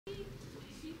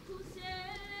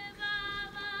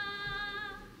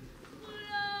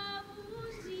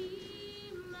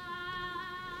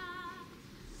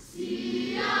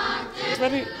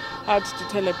very hard to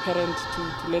tell a parent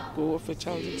to let go of a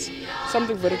child. It's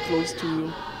something very close to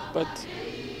you, but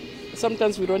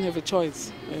sometimes we don't have a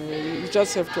choice. You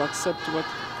just have to accept what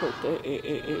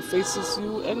faces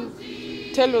you and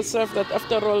tell yourself that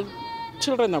after all,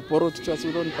 children are borrowed to us.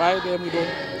 We don't buy them.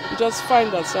 We just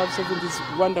find ourselves having these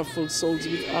wonderful souls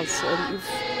with us. And if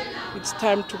it's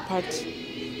time to part,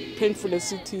 painful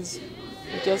as it is,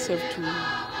 we just have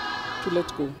to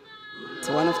let go.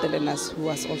 So one of the learners who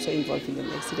was also involved in an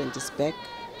accident is back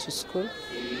to school,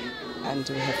 and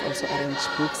we have also arranged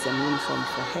books and uniform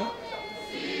for her.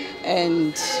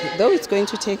 And though it's going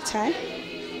to take time,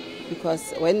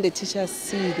 because when the teachers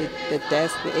see the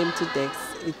desk, the empty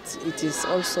desks, it is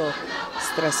also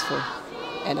stressful.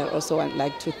 And I also would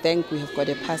like to thank, we have got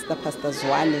a pastor, Pastor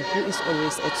Zwane, who is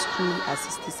always at school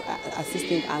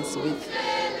assisting us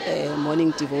with morning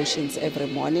devotions every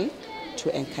morning to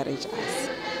encourage us.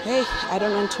 Hey, I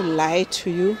don't want to lie to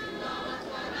you.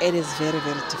 It is very,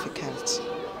 very difficult.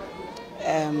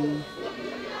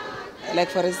 Like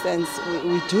for instance,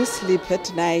 we do sleep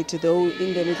at night, though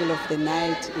in the middle of the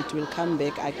night it will come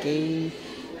back again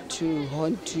to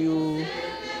haunt you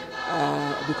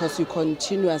because you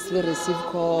continuously receive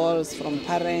calls from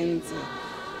parents,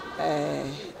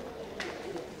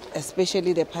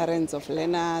 especially the parents of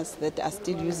learners that are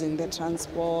still using the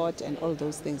transport and all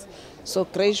those things. So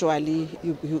gradually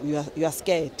you are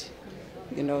scared.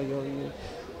 You know,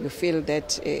 you feel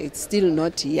that it's still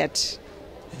not yet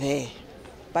there.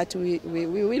 But we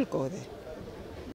will go there.